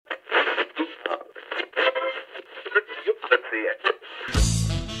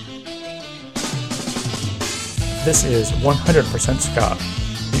This is 100% Ska,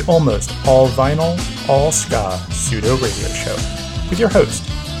 the almost all vinyl, all ska pseudo radio show, with your host,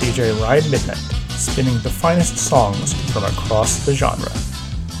 DJ Ride Midnight, spinning the finest songs from across the genre.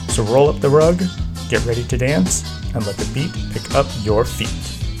 So roll up the rug, get ready to dance, and let the beat pick up your feet.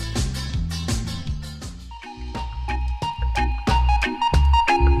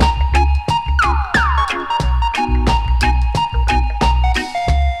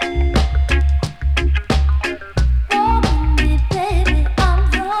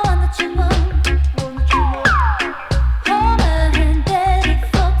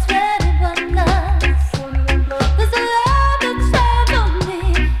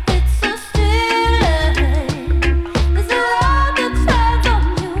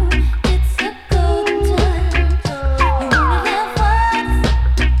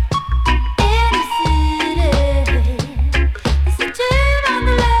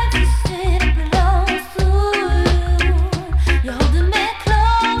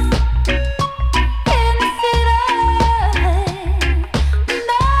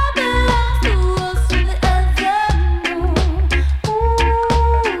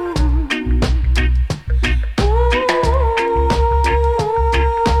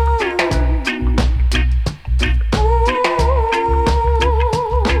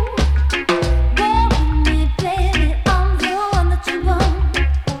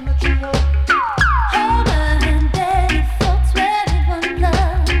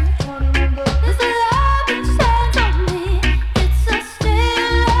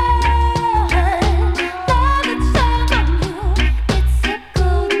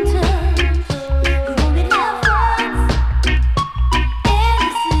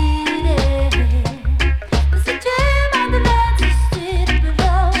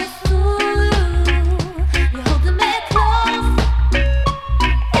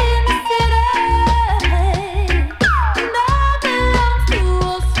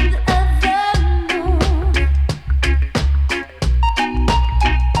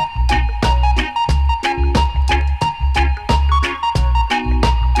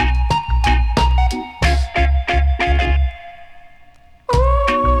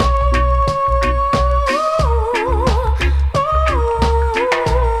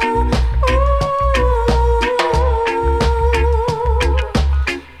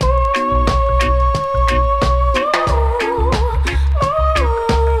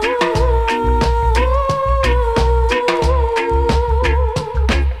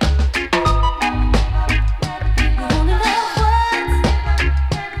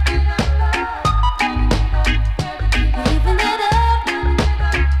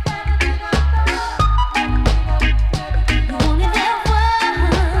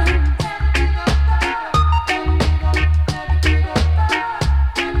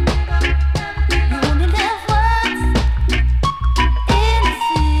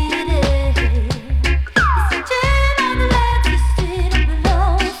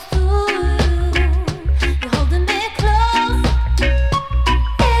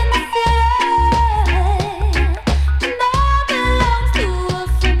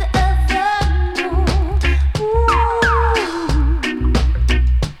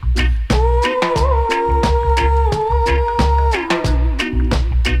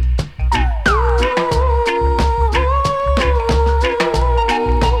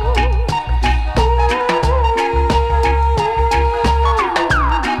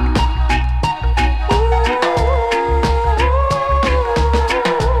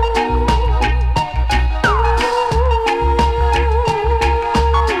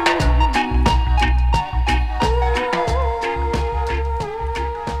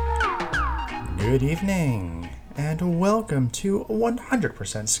 Good evening, and welcome to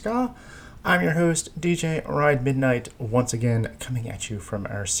 100% Ska. I'm your host, DJ Ride Midnight, once again coming at you from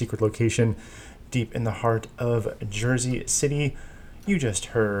our secret location deep in the heart of Jersey City. You just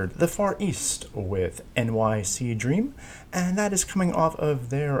heard The Far East with NYC Dream, and that is coming off of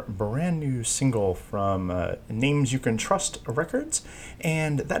their brand new single from Names You Can Trust Records,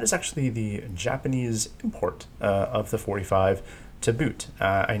 and that is actually the Japanese import of the 45 to boot.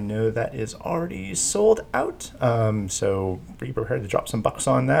 I know that is already sold out, so be prepared to drop some bucks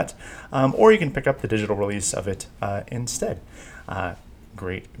on that, or you can pick up the digital release of it instead.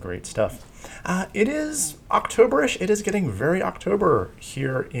 Great stuff. It is Octoberish. It is getting very October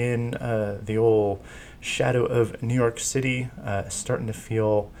here in the old shadow of New York City. Starting to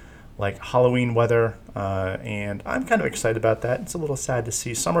feel like Halloween weather, and I'm kind of excited about that. It's a little sad to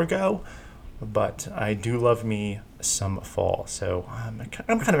see summer go, but I do love me some fall, so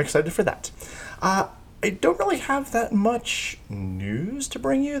I'm kind of excited for that. I don't really have that much news to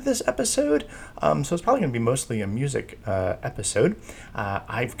bring you this episode, so it's probably going to be mostly a music episode.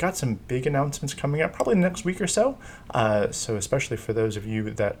 I've got some big announcements coming up probably next week or so, so especially for those of you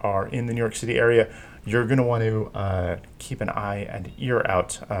that are in the New York City area, you're going to want to keep an eye and ear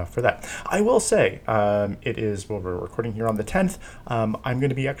out for that. I will say, it is, well, we're recording here on the 10th. I'm going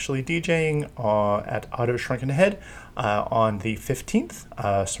to be actually DJing at Auto Shrunken Head on the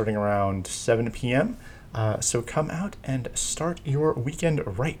 15th, starting around 7 p.m. So come out and start your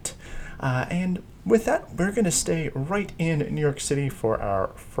weekend right. And with that, we're going to stay right in New York City for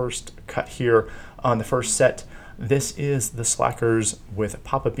our first cut here on the first set. This is The Slackers with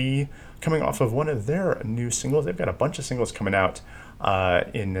Papa B, coming off of one of their new singles. They've got a bunch of singles coming out over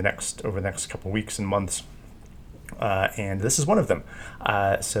the next couple weeks and months. And this is one of them.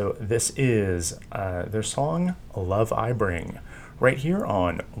 So this is their song Love I Bring, right here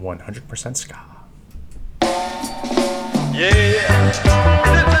on 100% Ska. Yeah, this is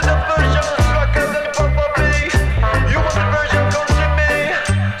the version of Slackers and Papa B. You want the version, come to me.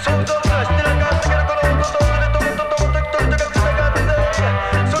 So don't rush, till I got to get a good old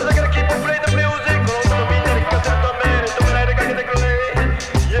so I gotta keep on playing the music.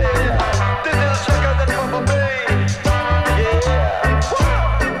 Yeah, this is Slackers and Papa B. Yeah,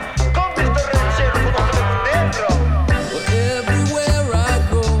 come Mr. Red, conoscete dentro. Well, everywhere I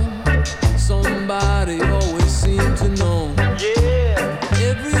go, somebody always seems to know. Yeah.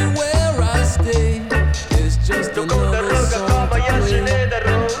 Everywhere I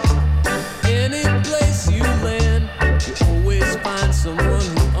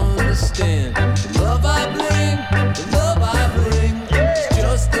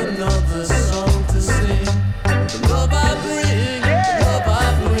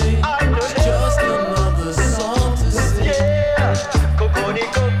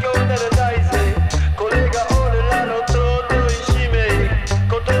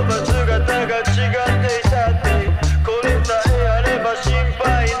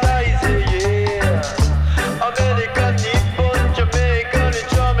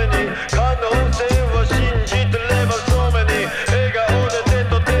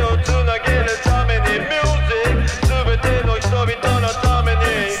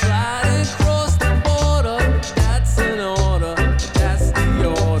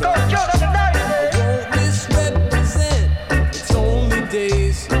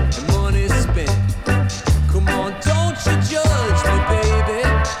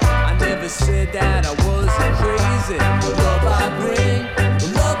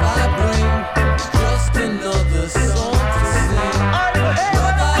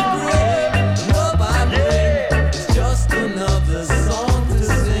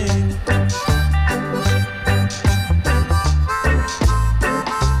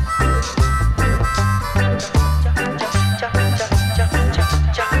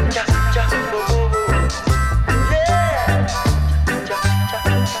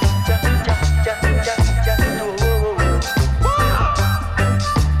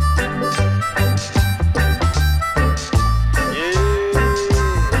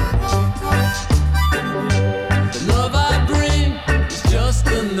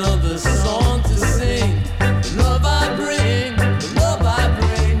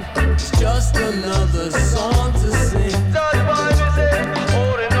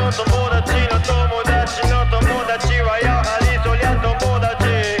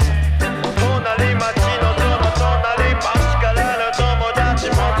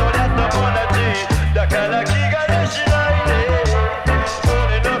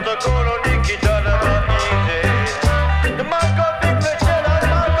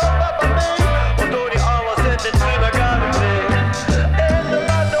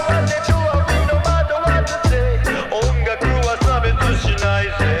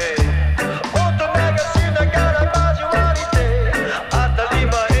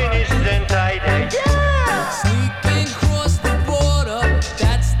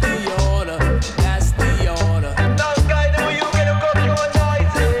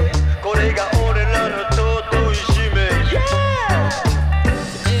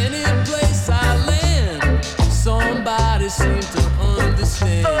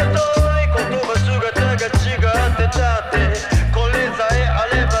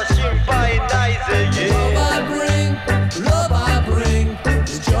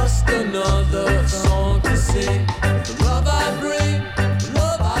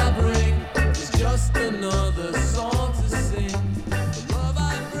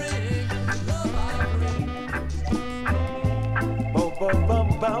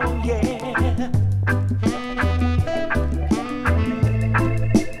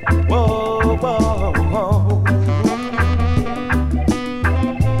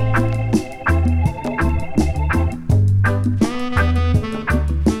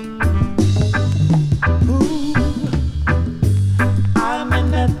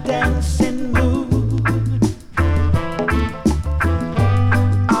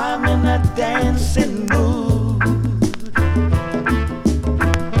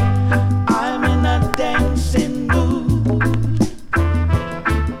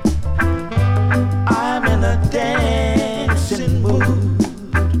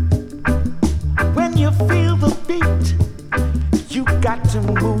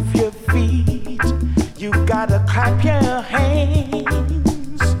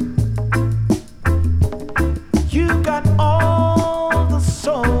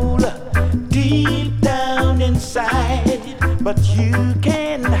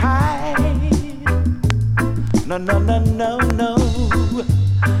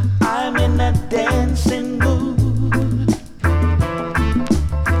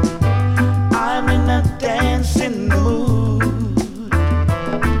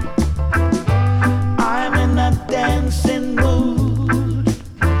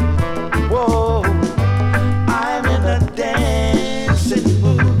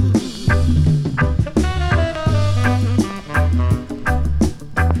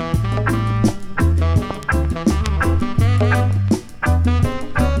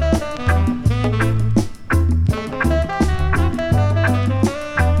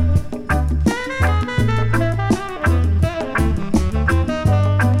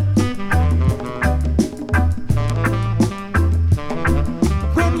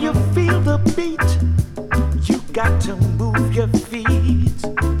got to move your feet.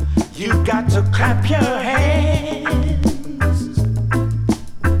 You got to clap your hands.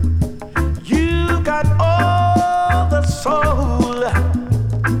 You got all the soul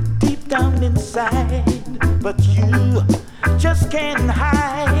deep down inside, but you just can't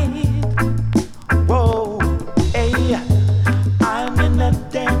hide. Whoa, hey, I'm in a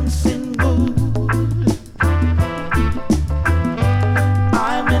dancing mood.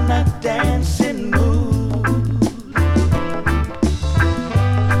 I'm in a dancing mood.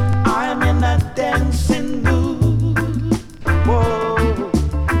 I'm in a dancing mood. Whoa,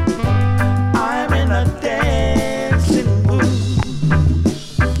 I'm in a dancing mood.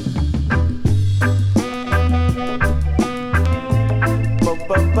 Bo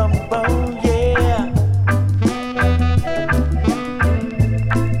bo bum bo, yeah.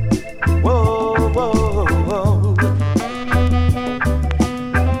 Whoa, whoa, whoa.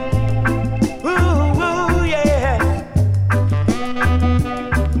 Ooh, ooh, yeah.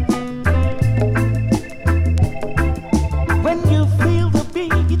 When you feel the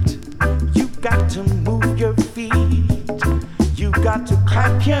beat, you got to move your feet. You got to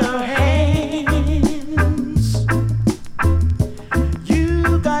clap your hands.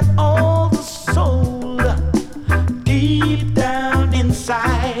 You got all the soul deep down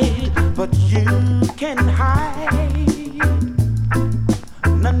inside, but you can hide.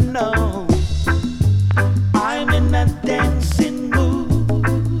 No, no. I'm in a dancing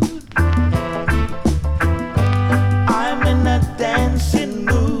mood. I'm in a dancing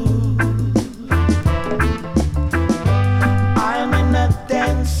mood. I'm in a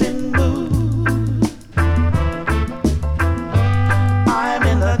dancing mood.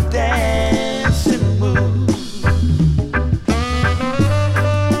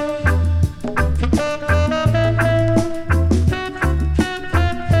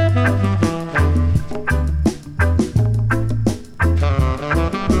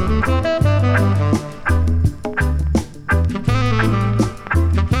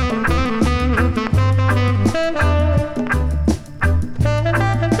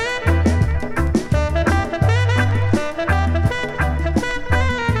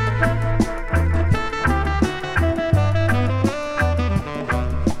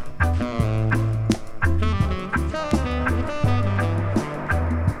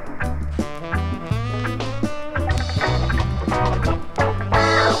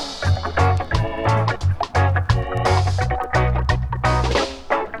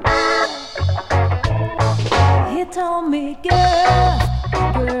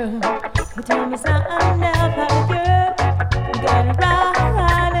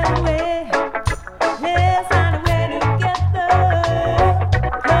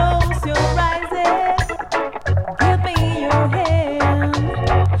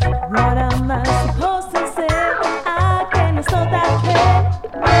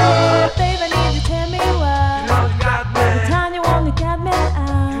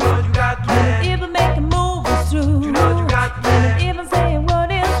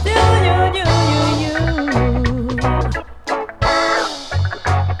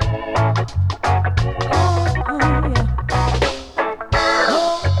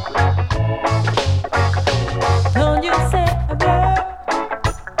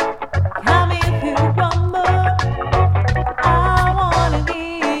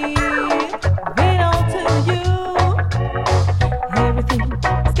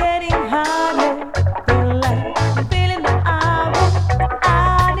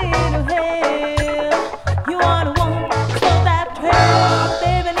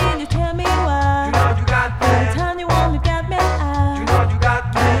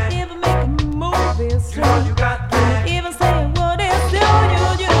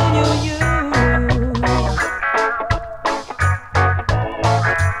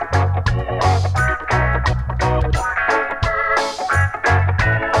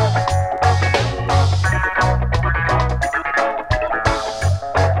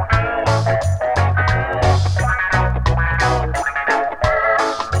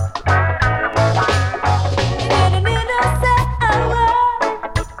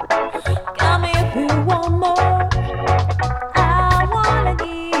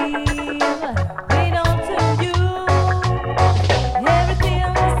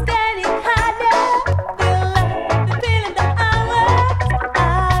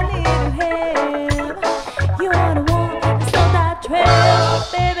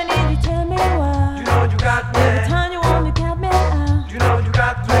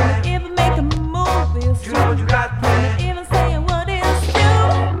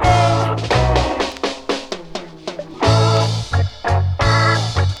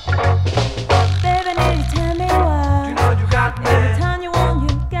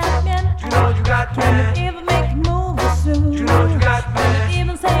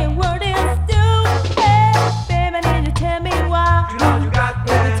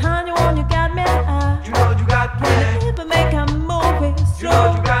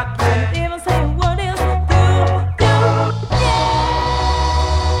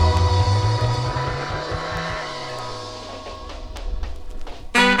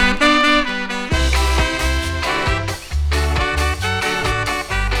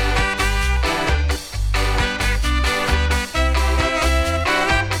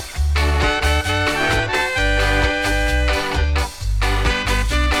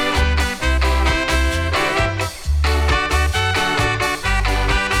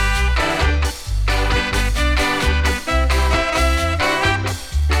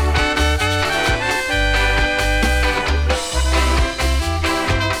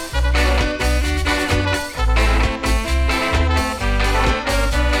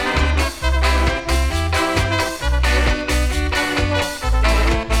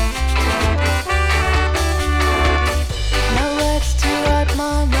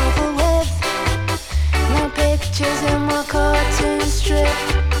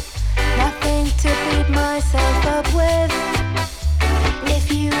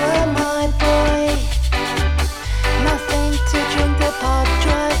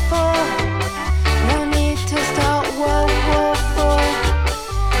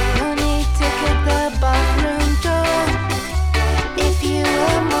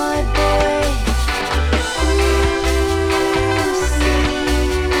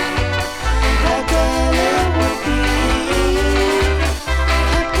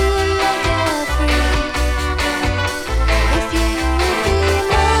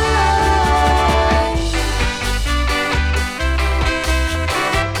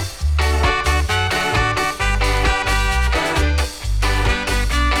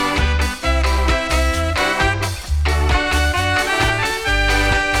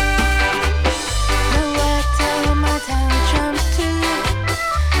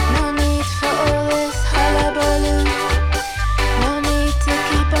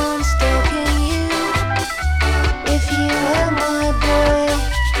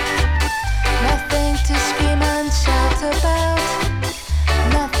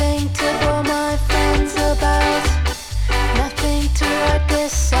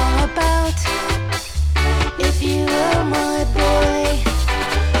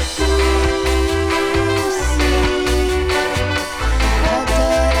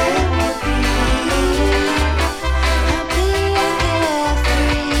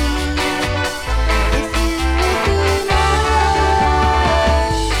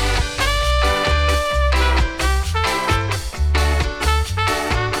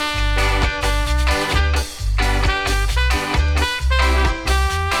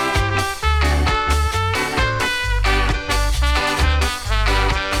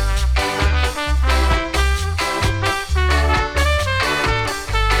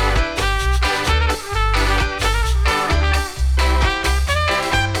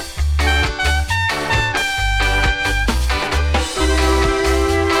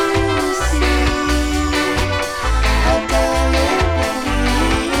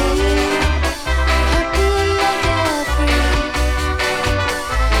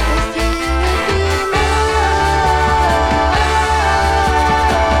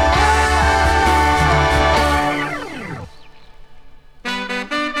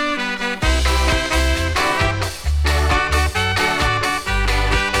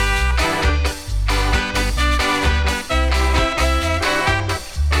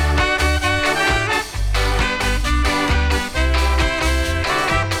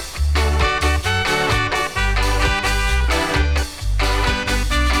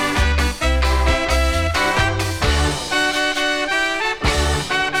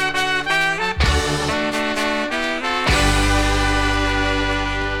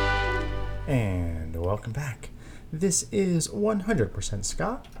 welcome back. This is 100%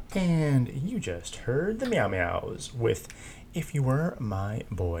 Ska, and you just heard the Meow Meows with If You Were My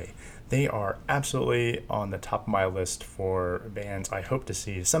Boy. They are absolutely on the top of my list for bands I hope to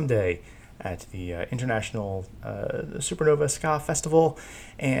see someday at the International Supernova Ska Festival.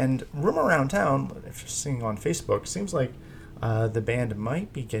 And rumor around town, if you're seeing on Facebook, seems like the band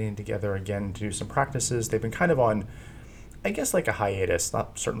might be getting together again to do some practices. They've been kind of on, I guess, like a hiatus,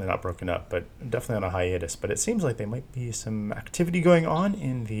 certainly not broken up, but definitely on a hiatus. But it seems like there might be some activity going on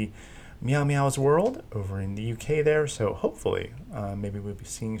in the Meow Meows world over in the UK there. So hopefully, maybe we'll be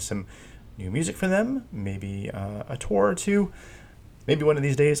seeing some new music from them, maybe a tour or two. Maybe one of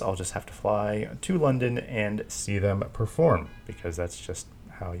these days I'll just have to fly to London and see them perform, because that's just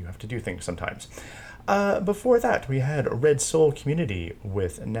how you have to do things sometimes. Before that, we had Red Soul Community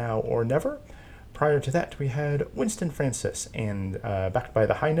with Now or Never. Prior to that, we had Winston Francis and backed by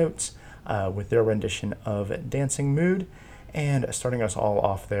the High Notes with their rendition of Dancing Mood. And starting us all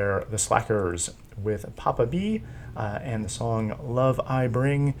off there, the Slackers with Papa B and the song Love I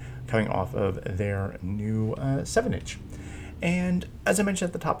Bring, coming off of their new 7-inch. And as I mentioned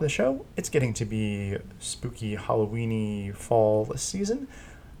at the top of the show, it's getting to be spooky, Halloweeny fall season.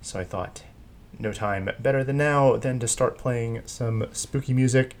 So I thought no time better than now than to start playing some spooky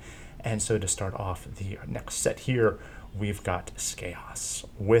music. And so to start off the next set here, we've got Chaos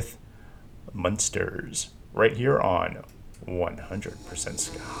with Monsters right here on 100%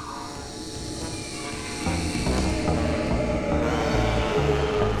 Ska.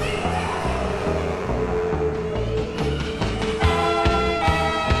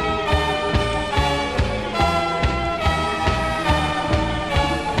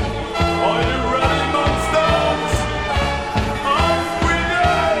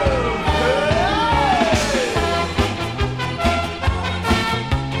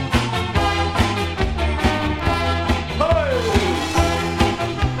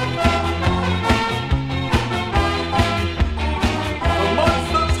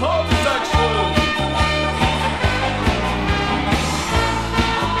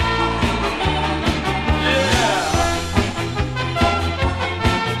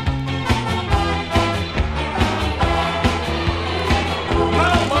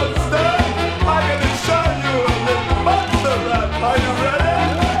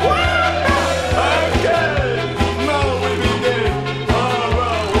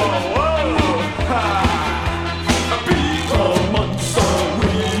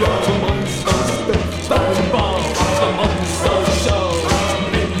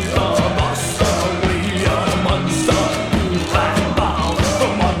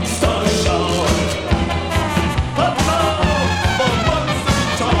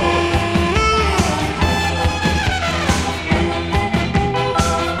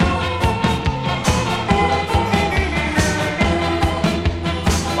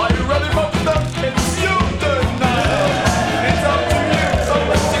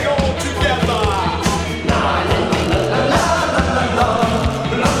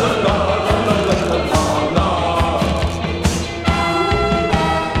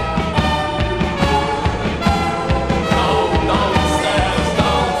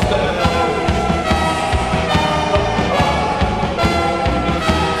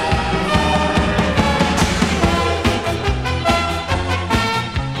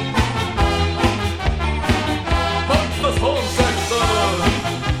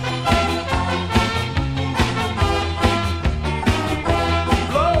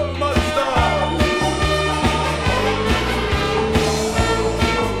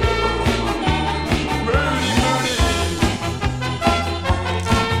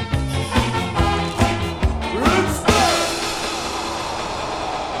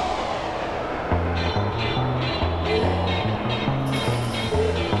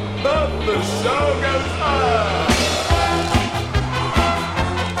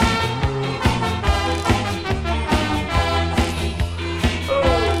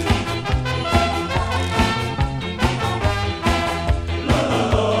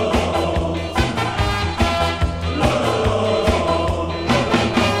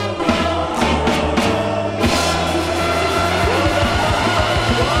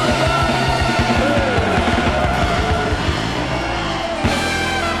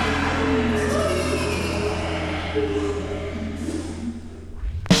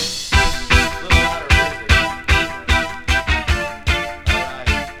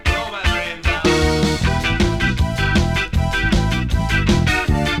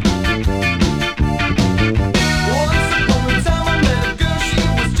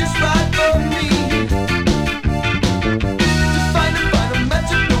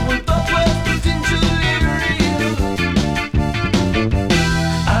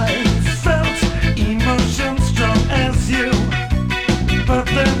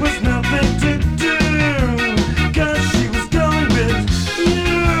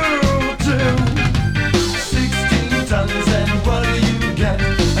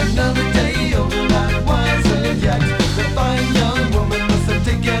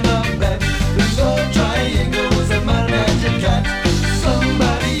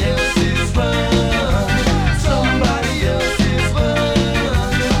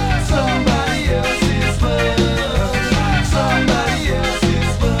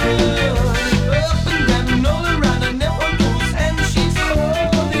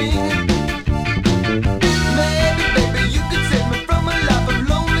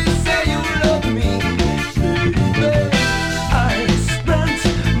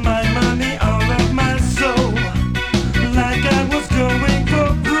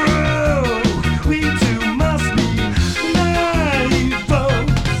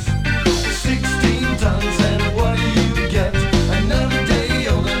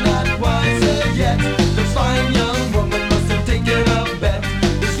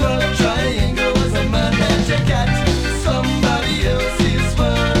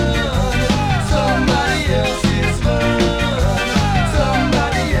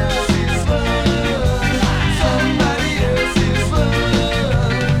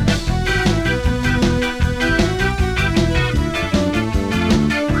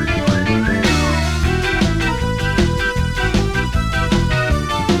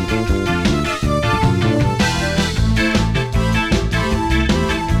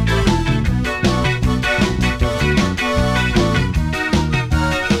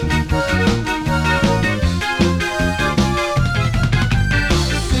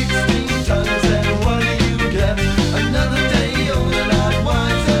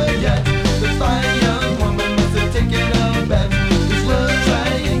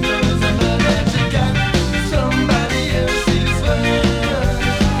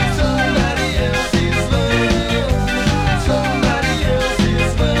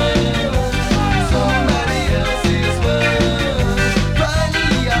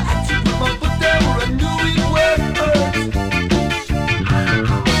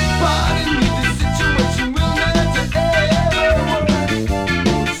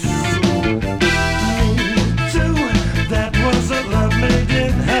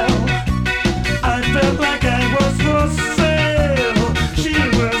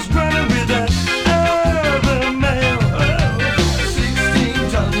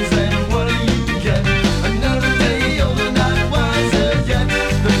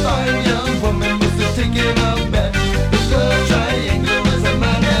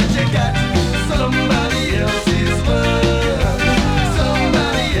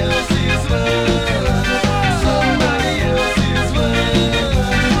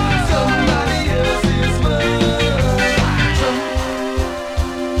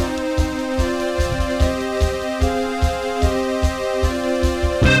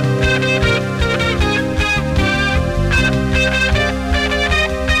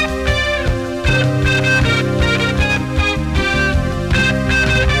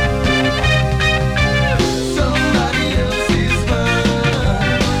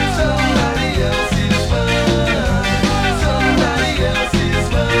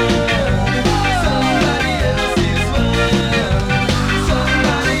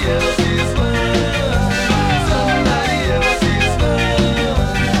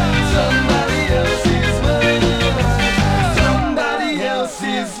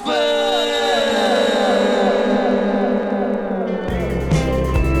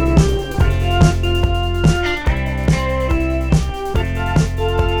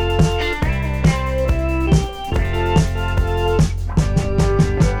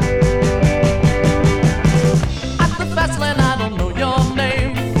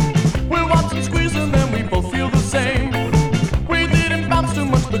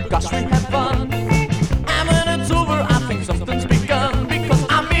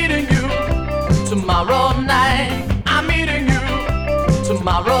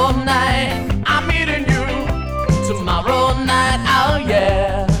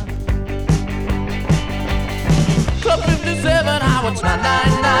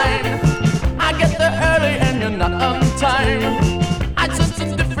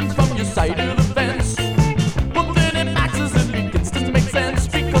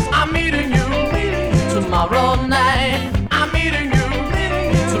 tomorrow night. I'm meeting you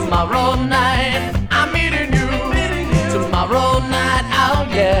tomorrow night. I'm meeting you tomorrow night. Oh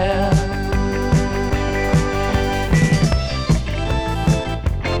yeah.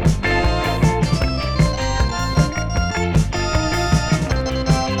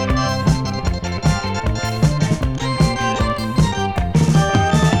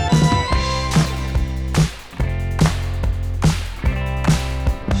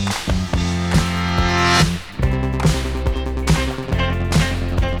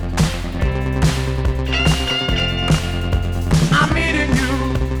 I'm meeting you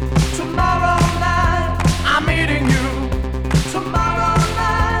tomorrow night. I'm meeting you tomorrow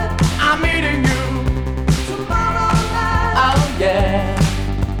night. I'm meeting you tomorrow night. Oh yeah.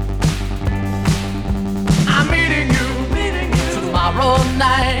 I'm meeting you tomorrow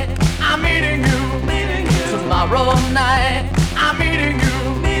night. I'm meeting you tomorrow night. I'm meeting you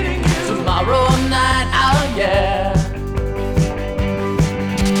tomorrow night. Oh yeah.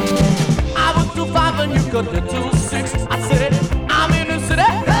 I was 2-5 and you got the 2-6. I said, I'm in the city,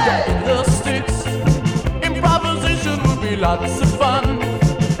 you're in the sticks. Improvisation would be lots of fun,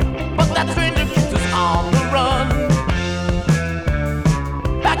 but that stranger keeps us on the run.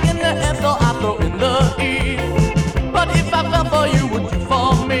 Back in the end, so I throw in the E. But if I fell for you, would you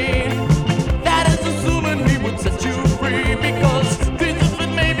for me? That is assuming he would set you free, because these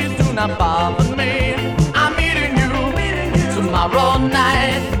different maybes do not bother me. I'm meeting you tomorrow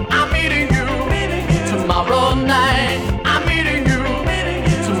night. I'm meeting you tomorrow night. I'm meeting you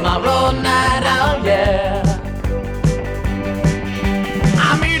tomorrow night. Oh yeah.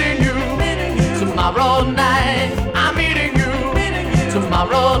 I'm meeting you tomorrow night. I'm meeting you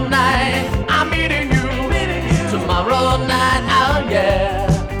tomorrow night. I'm meeting you tomorrow night. Oh yeah.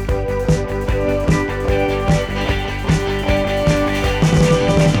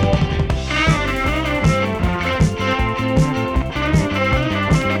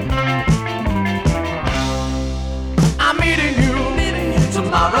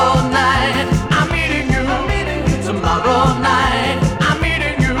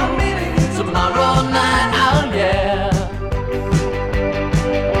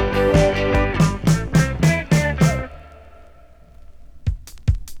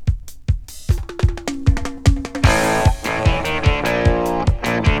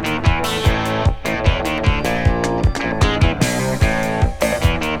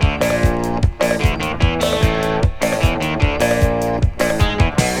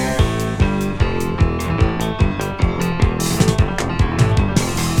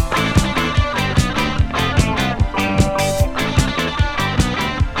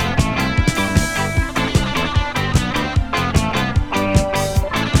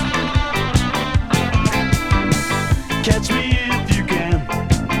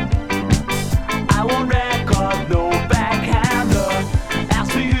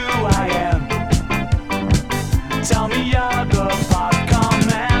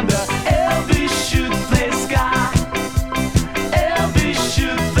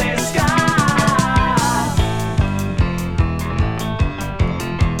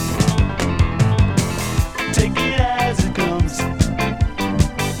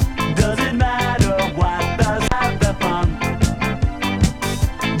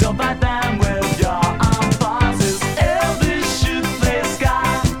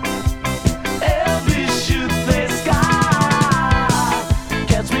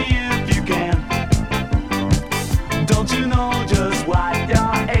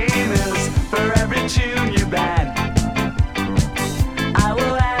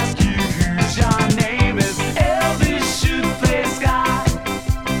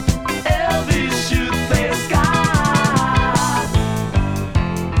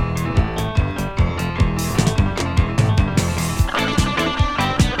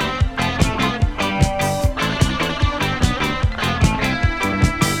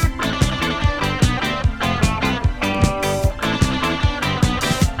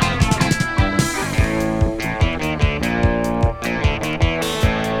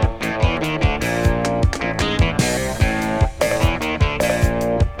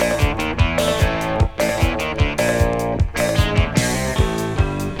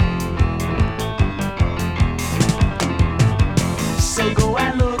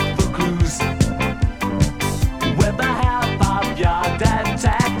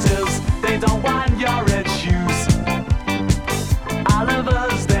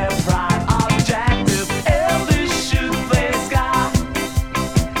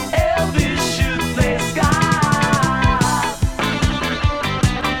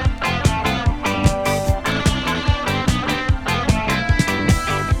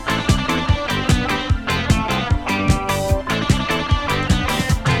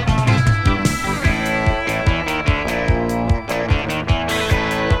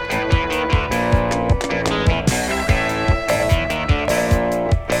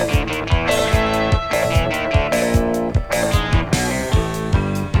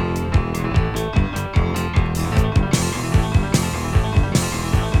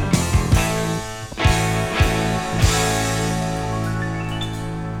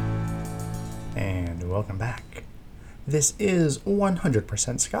 welcome back. This is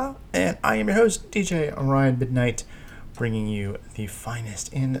 100% Ska, and I am your host, DJ Ryan Midnight, bringing you the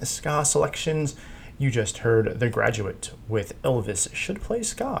finest in Ska selections. You just heard The Graduate with Elvis Should Play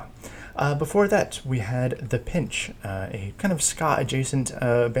Ska. Before that, we had The Pinch, a kind of ska-adjacent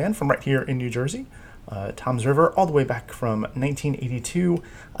band from right here in New Jersey. Tom's River, all the way back from 1982.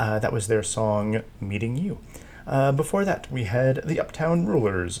 That was their song, Meeting You. Before that, we had The Uptown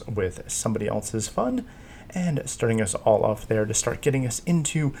Rulers with Somebody Else's Fun. And starting us all off there to start getting us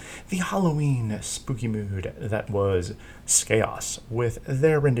into the Halloween spooky mood, that was Chaos with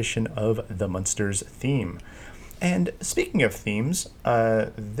their rendition of the Munsters theme. And speaking of themes,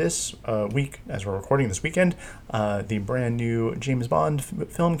 this week, as we're recording this weekend, the brand new James Bond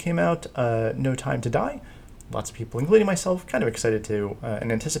film came out, No Time to Die. Lots of people, including myself, kind of excited to and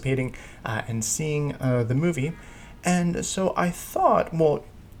anticipating and seeing the movie. And so I thought, well,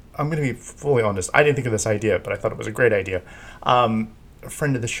 I'm going to be fully honest, I didn't think of this idea, but I thought it was a great idea. A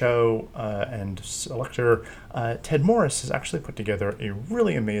friend of the show and selector, Ted Morris, has actually put together a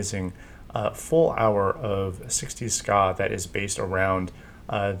really amazing full hour of 60s ska that is based around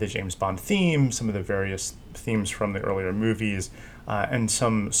the James Bond theme, some of the various themes from the earlier movies, and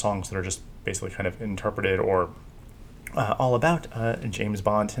some songs that are just basically kind of interpreted or all about James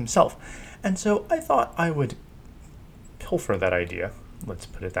Bond himself. And so I thought I would pilfer that idea, let's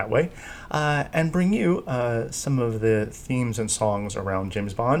put it that way, and bring you some of the themes and songs around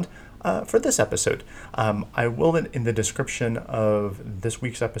James Bond for this episode. I will, in the description of this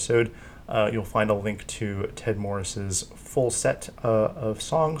week's episode, you'll find a link to Ted Morris's full set of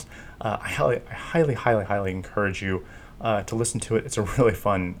songs. I highly encourage you to listen to it. It's a really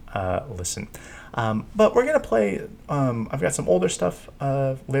fun listen. But we're going to play, I've got some older stuff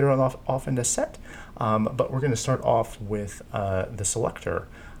later on off in the set, but we're going to start off with The Selector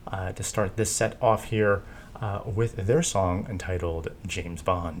to start this set off here with their song entitled James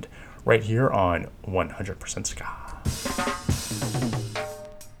Bond, right here on 100% Ska.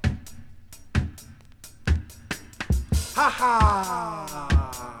 Ha ha!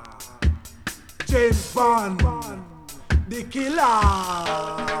 James Bond, the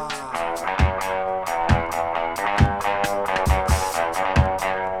killer.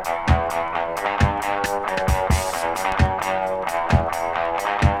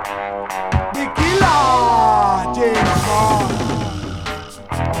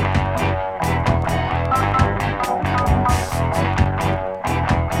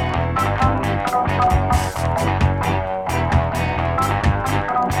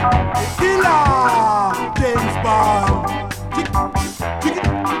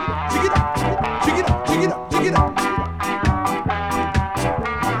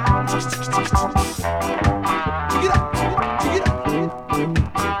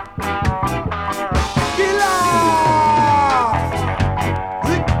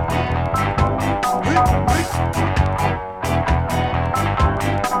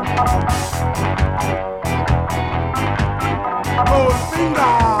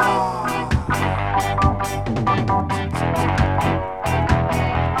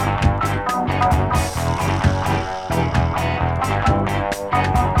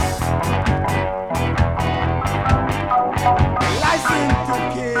 License to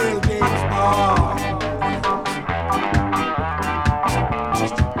kill.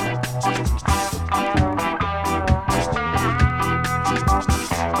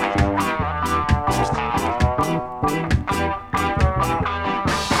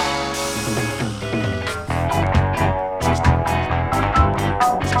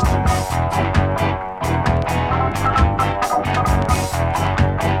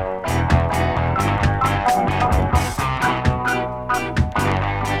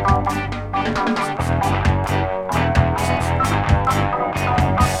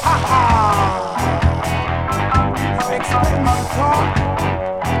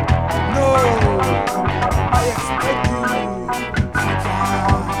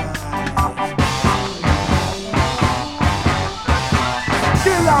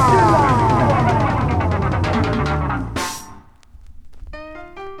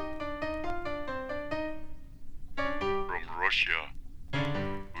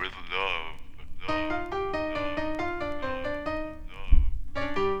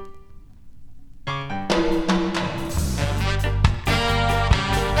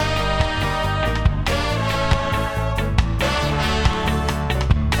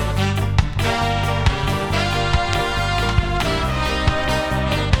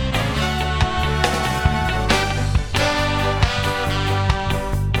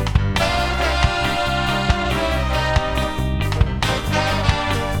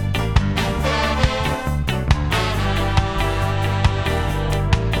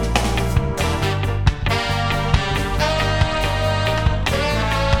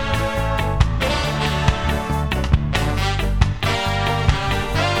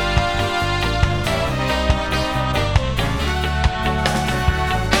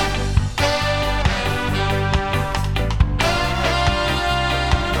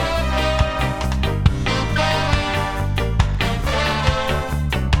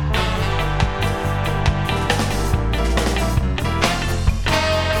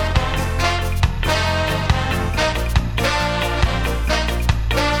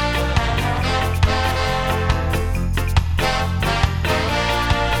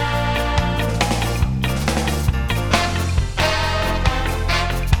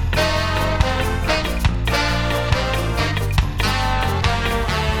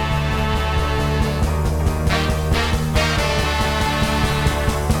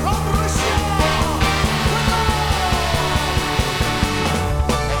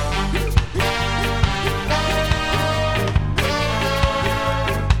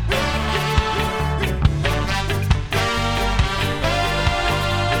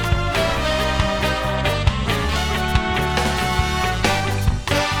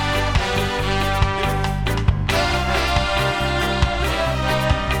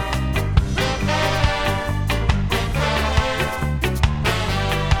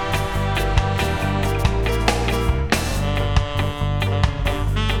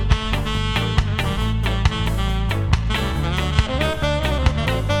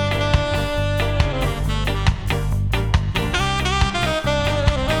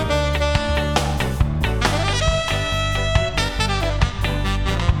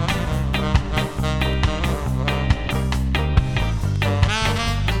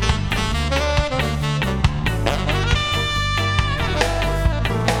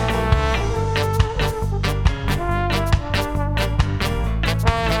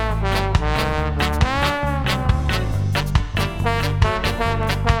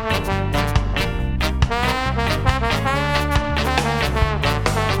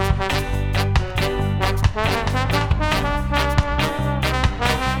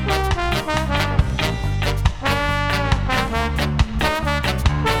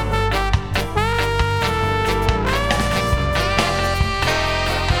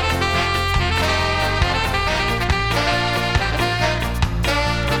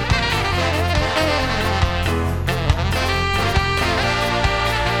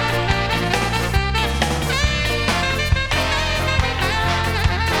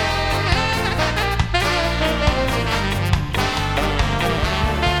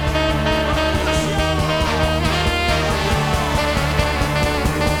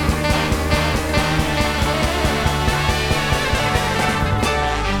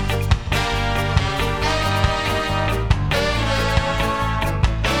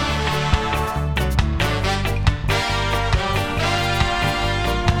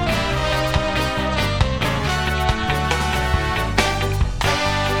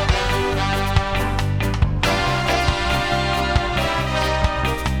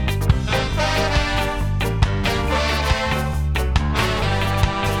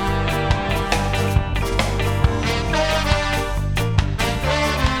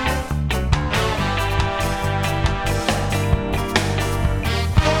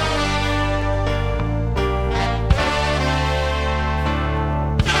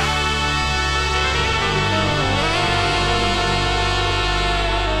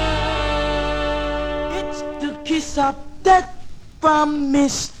 kiss of death from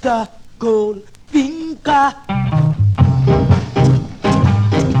Mr. Goldfinger.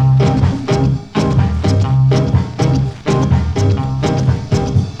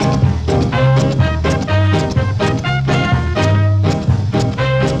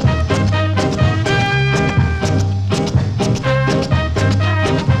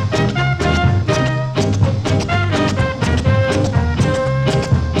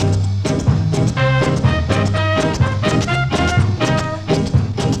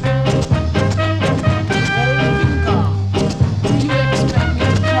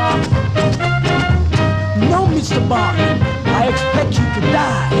 No, Mr. Bond, I expect you to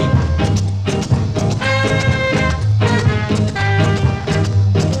die.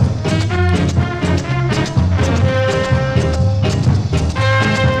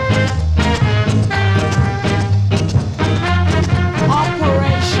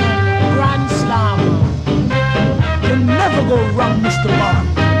 Operation Grand Slam. You'll never go wrong, Mr. Bond.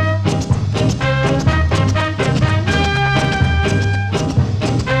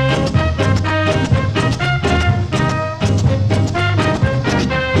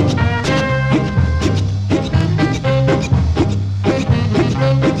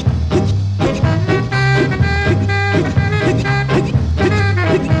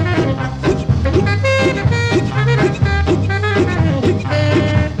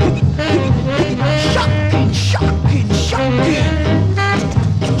 Shocking, shocking, shocking.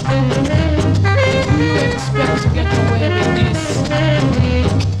 Who you expect to get away with this?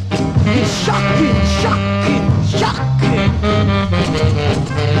 It's shocking, shocking, shocking.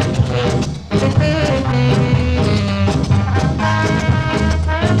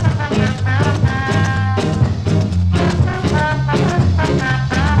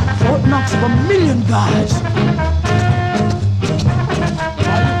 Fort Knox of a million guys.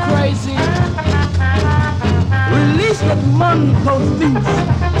 Are you crazy? Release that money, Goldfinger.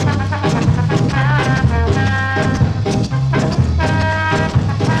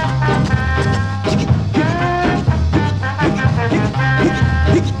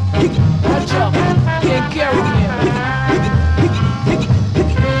 Watch out, can't carry him.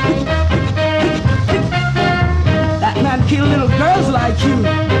 That man kill little girls like you.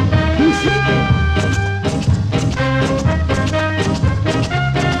 You see?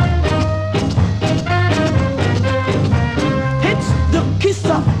 It's the kiss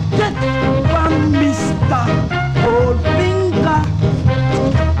of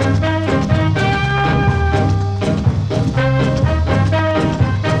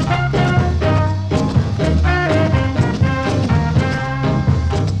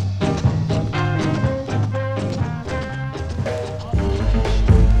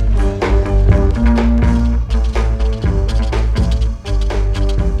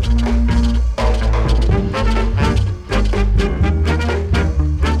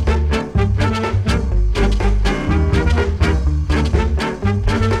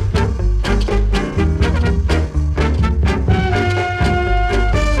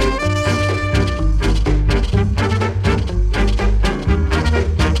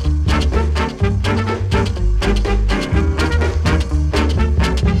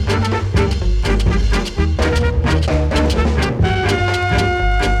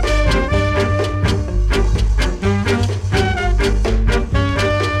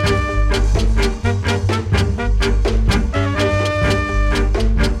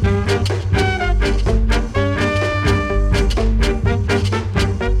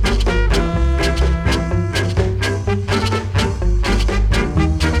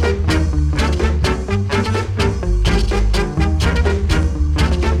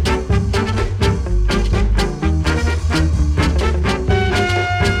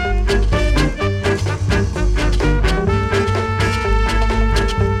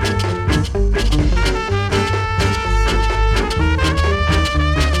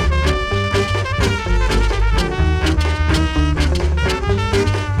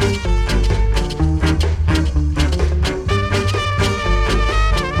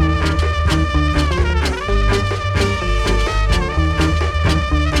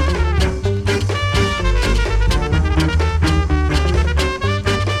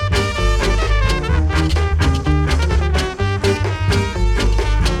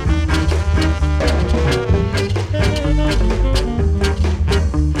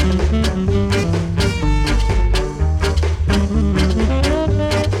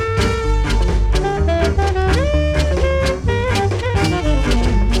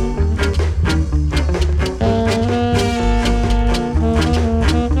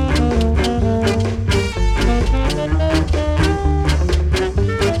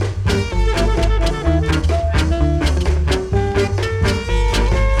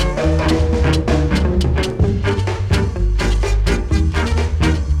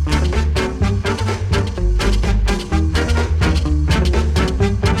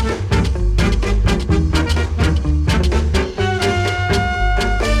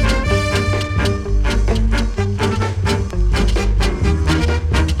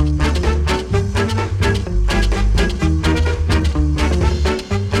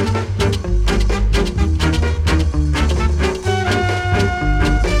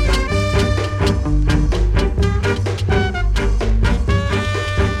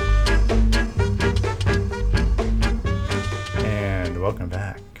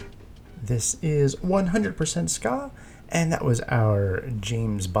This is 100% Ska, and that was our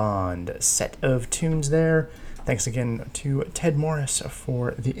James Bond set of tunes there. Thanks again to Ted Morris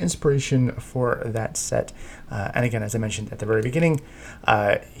for the inspiration for that set. And again, as I mentioned at the very beginning,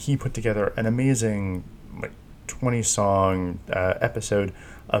 he put together an amazing 20-song episode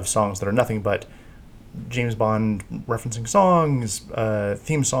of songs that are nothing but James Bond referencing songs,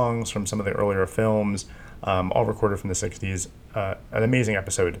 theme songs from some of the earlier films, all recorded from the 60s. An amazing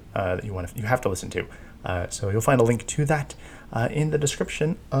episode that you have to listen to. So you'll find a link to that in the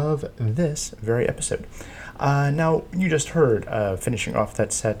description of this very episode. Now, you just heard, finishing off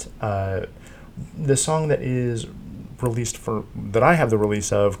that set, the song that is released that I have the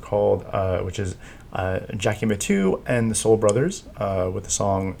release of called, which is Jackie Matu and the Soul Brothers with the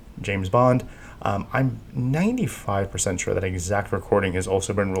song James Bond. I'm 95% sure that exact recording has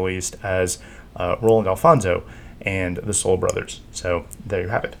also been released as Roland Alfonso and the Soul Brothers. So there you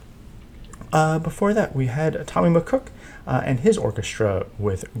have it. Before that, we had Tommy McCook and his orchestra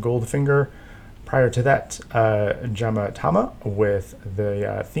with Goldfinger. Prior to that, Jama Tama with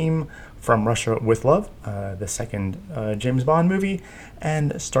the theme from Russia with Love, the second James Bond movie.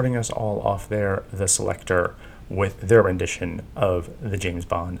 And starting us all off there, The Selector with their rendition of the James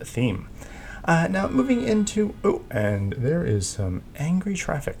Bond theme. Now, moving into... Oh, and there is some angry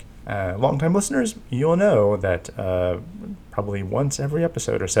traffic. Longtime listeners, you'll know that probably once every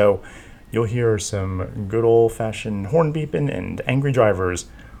episode or so, you'll hear some good old-fashioned horn beeping and angry drivers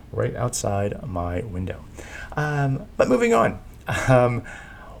right outside my window. But moving on.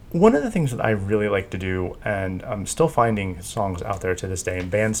 One of the things that I really like to do, and I'm still finding songs out there to this day, and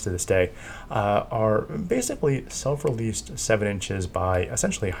bands to this day, are basically self-released 7 inches by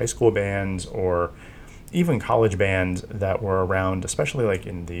essentially high school bands or even college bands that were around, especially like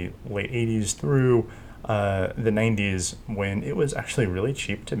in the late 80s through the 90s, when it was actually really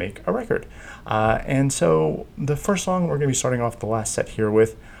cheap to make a record. And so the first song we're going to be starting off the last set here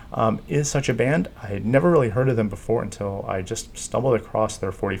with is Such a Band. I had never really heard of them before until I just stumbled across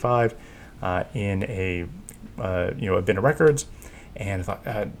their 45 in a bin of records, and I thought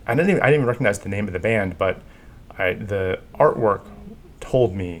I didn't even recognize the name of the band, but the artwork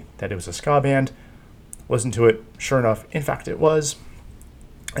told me that it was a ska band. Listened to it, sure enough, in fact it was,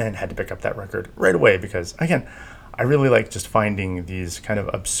 and had to pick up that record right away because, again, I really like just finding these kind of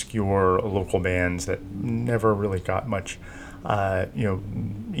obscure local bands that never really got much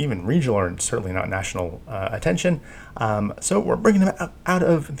even regional or certainly not national attention. So we're bringing them out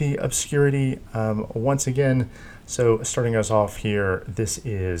of the obscurity once again. So starting us off here, this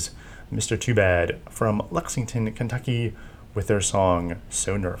is Mr. Too Bad from Lexington, Kentucky with their song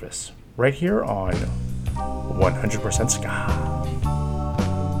So Nervous. Right here on 100% Ska.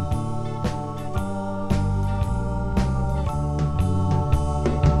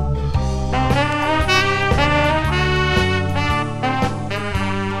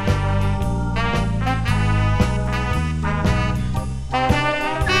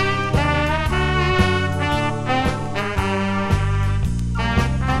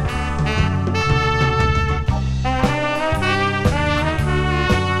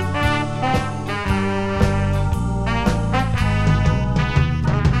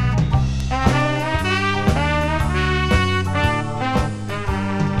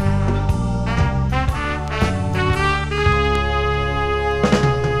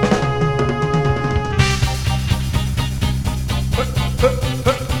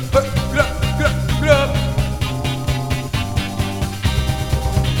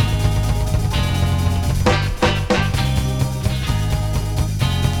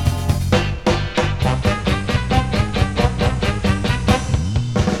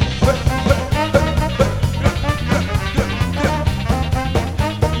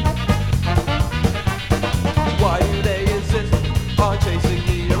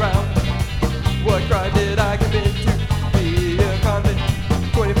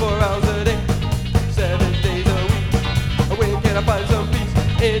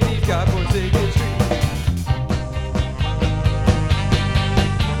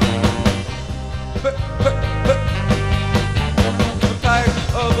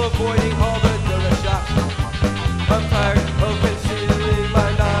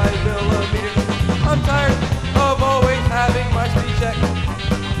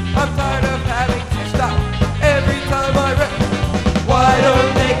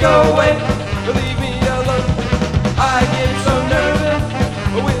 Leave me alone. I get so nervous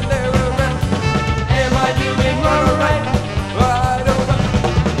when they're around.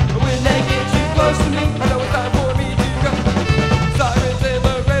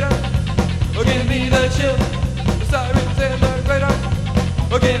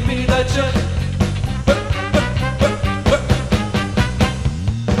 give me the chance.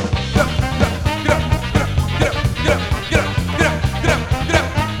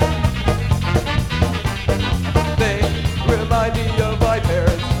 They remind me of my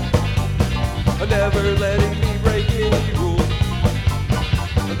parents, never letting me break any rules.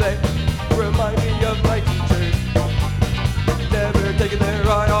 They remind me of my teachers, never taking their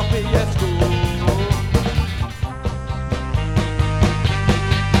eye off me at school.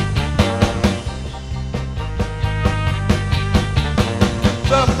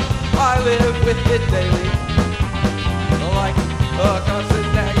 So I live with it daily, like a constant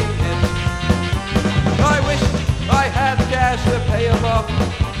nagging hit. I wish I had cash to pay them off,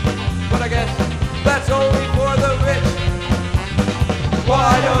 but I guess that's only for the rich.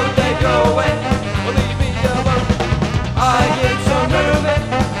 Why don't they go away or leave me alone? I get so nervous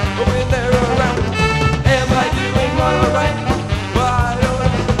when they're around. Am I doing alright? Why don't I?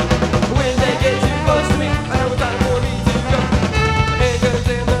 When they get too close to me, I know it's time for me to go. The handguns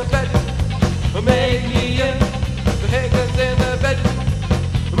in the bed make me ill. The handguns in the bed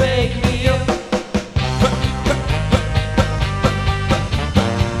make me ill.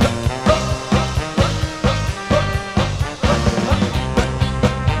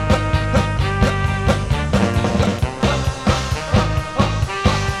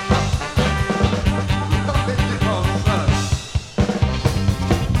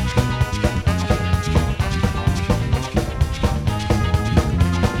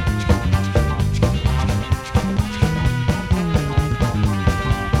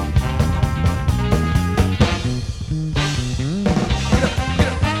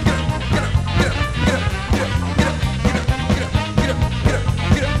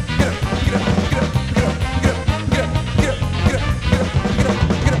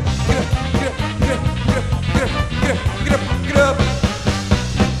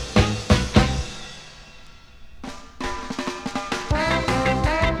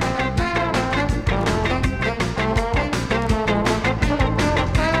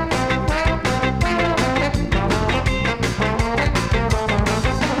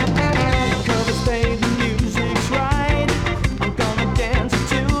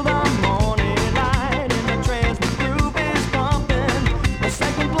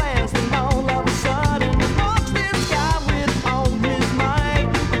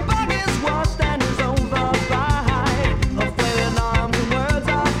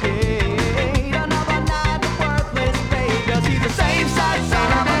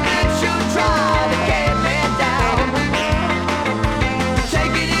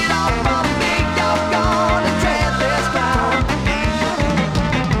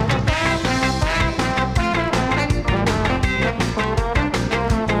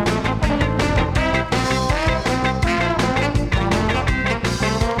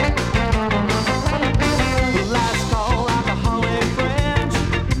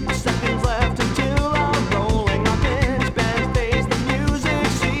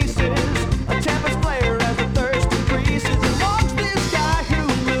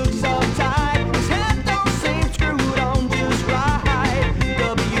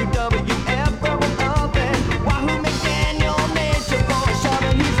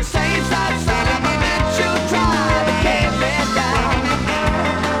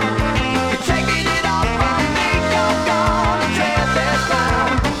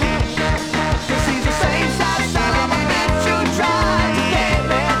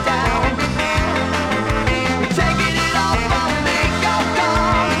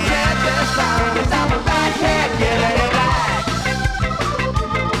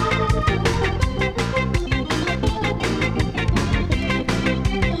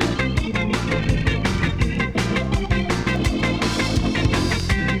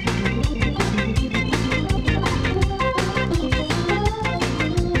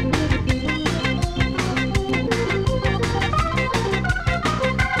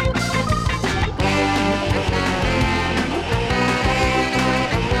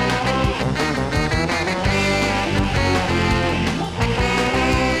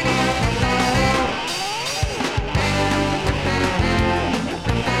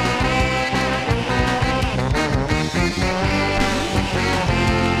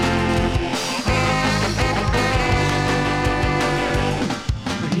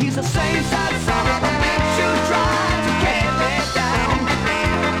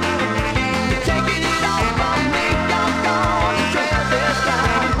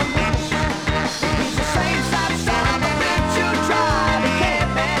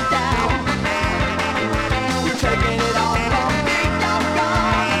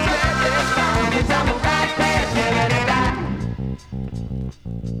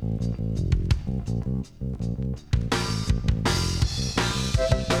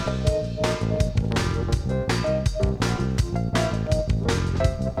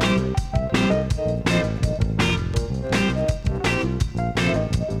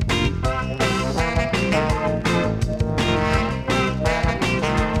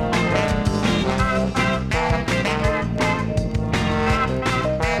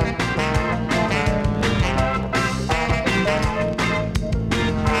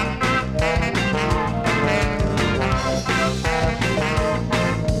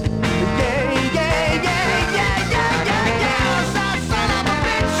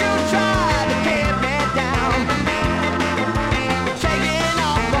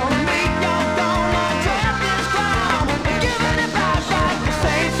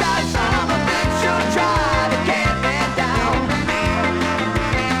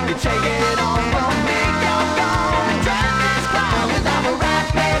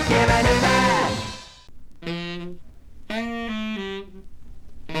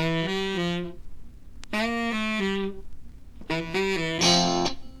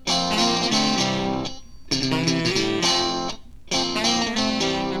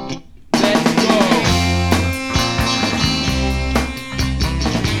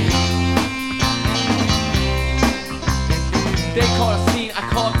 They call it a scene, I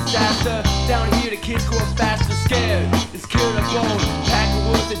call it disaster. Down here the kids growing faster, scared. It's cured of bone. Pack of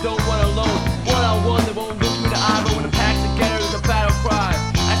wolves that don't run alone. One on one, they won't look through the eye, but when the pack together, it's a battle cry.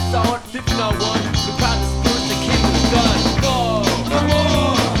 I saw it, 50 on one. The crowd dispersed, the king was done. No, no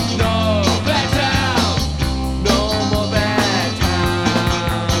more, no bad town, no more bad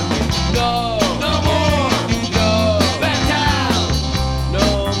town. No, no more, no bad town, no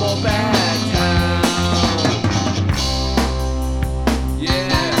more bad town. Yeah.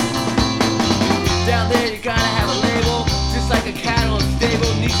 Down there you gotta have a label, just like a cattle in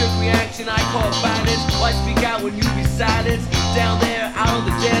stable. Knee-jerk reaction, I call it violence. Why speak out when you be silent? Down there, out on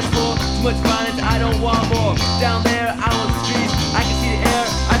the dance floor, too much violence, I don't want more. Down there, out on the streets, I can see the air,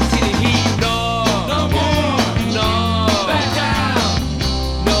 I can see the heat. No, no more, no bad town,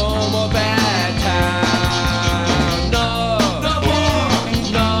 no more bad town. No, no more,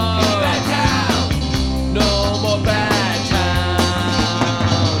 no bad town, no more bad town.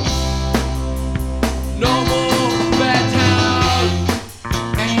 No more bad town.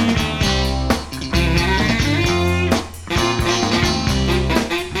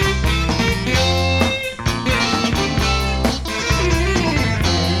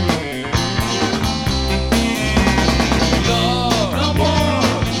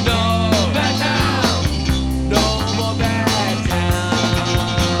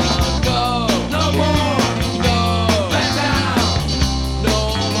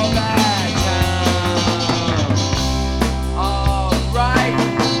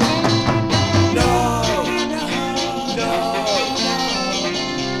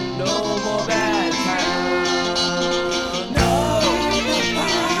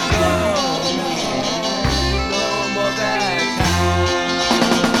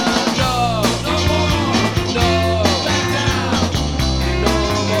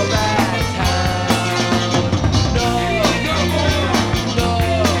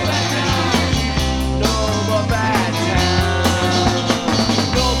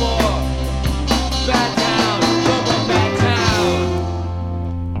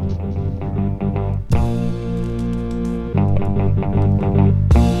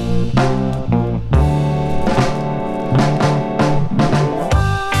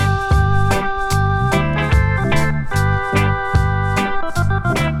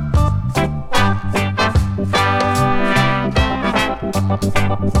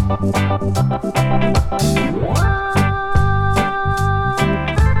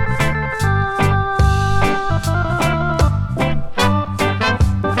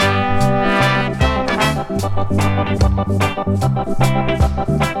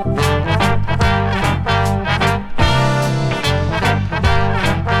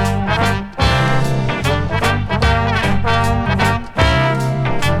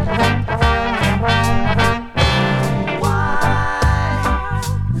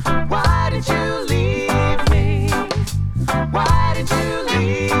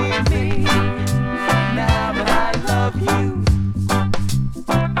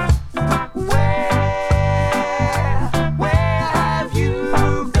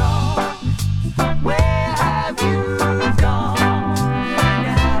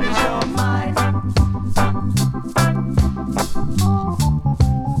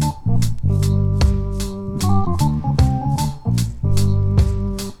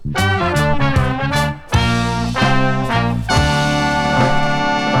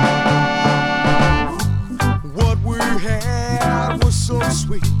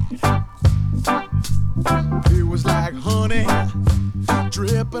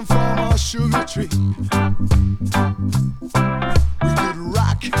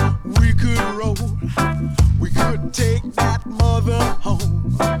 we could roll. We could take that mother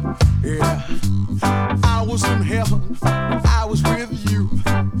home. Yeah, I was in heaven, I was with you.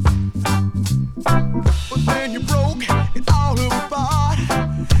 But then you broke it all apart,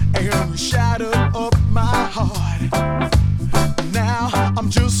 and you shattered up my heart. Now I'm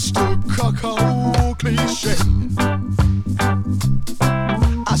just a cuckold cliche.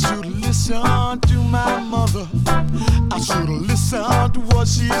 I should listen to my mother. I should listen to what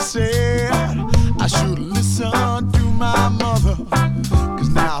she said. I should listen to my mother, 'cause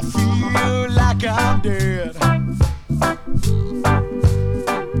now I feel like I'm dead.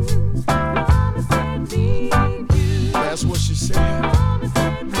 That's what she said.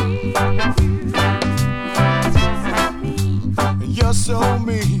 And you're so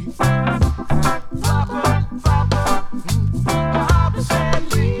mean. Papa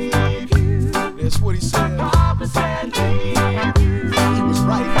said leave you. That's what he said. Papa said leave you. He was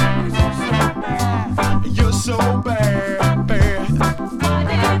right. And you're so bad, bad. Why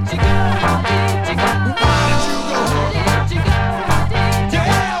did you go? Why did you go? Why did you go? Why did you go? Why did you go?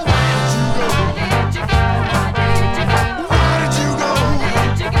 Yeah, why did you go? Why did you go? Why did you go? Why did you go? Why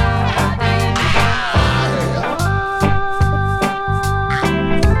did you go? Why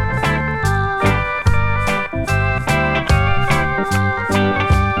did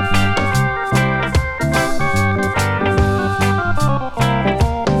you go? Why did you go? Why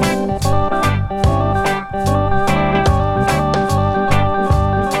did you go?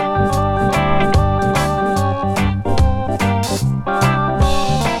 Why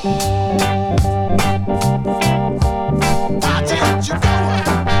did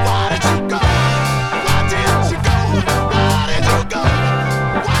you go? Why did you go?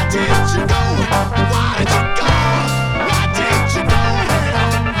 Why did you go? Why did you go?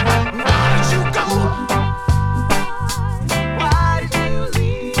 Why did you go? Why did you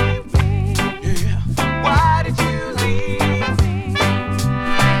leave me? Yeah. Why did you leave me?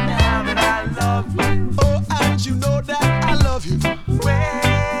 Now that I love you. Oh, and you know that I love you. Where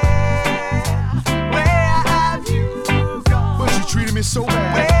have you gone? But you treated me so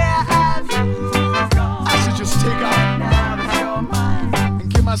bad. Where have you gone? I should just take out now that you're mine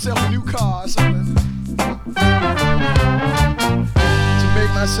and give myself a new car or something to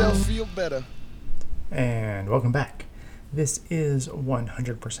make myself feel better. And welcome back. This is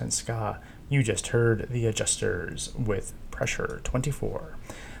 100% Ska. You just heard The Adjusters with Pressure 24.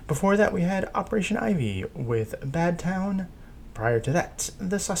 Before that, we had Operation Ivy with Bad Town. Prior to that,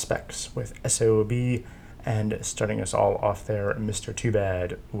 The Suspects with SOB. And starting us all off there, Mr. Too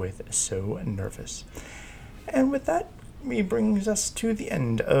Bad with So Nervous. And with that, it brings us to the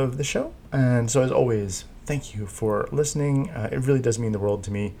end of the show. And so as always, thank you for listening. It really does mean the world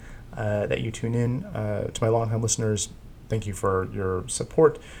to me that you tune in. To my longtime listeners, thank you for your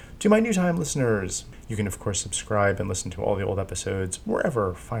support. To my new time listeners, you can of course subscribe and listen to all the old episodes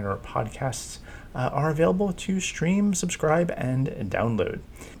wherever finer podcasts are available to stream, subscribe, and download.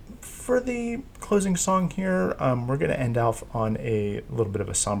 For the closing song here, we're going to end off on a little bit of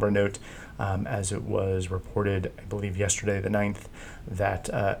a somber note, as it was reported, I believe yesterday the 9th, that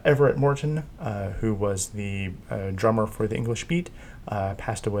Everett Morton, who was the drummer for the English Beat,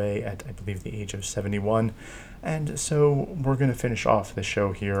 passed away at, I believe, the age of 71. And so we're going to finish off the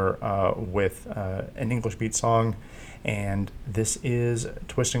show here with an English Beat song, and this is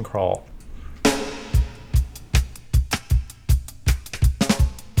Twist and Crawl.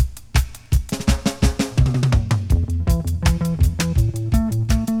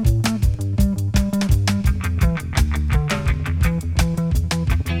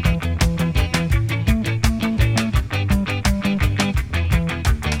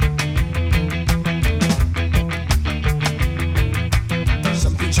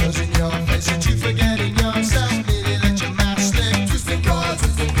 Some pictures in your face that you forget in yourself. Really let your mind slip. Twist and crawl,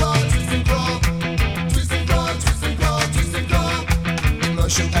 twist and crawl, twist and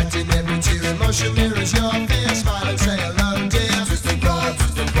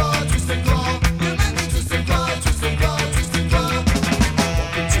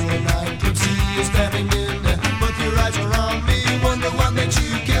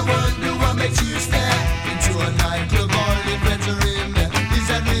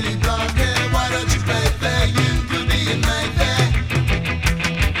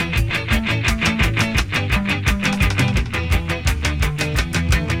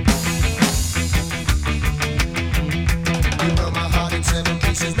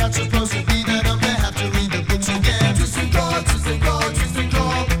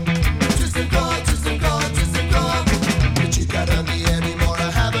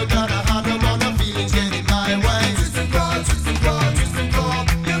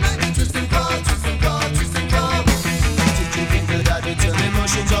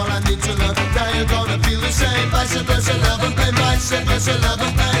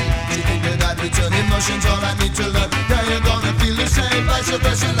special,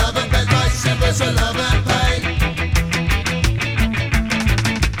 special lover.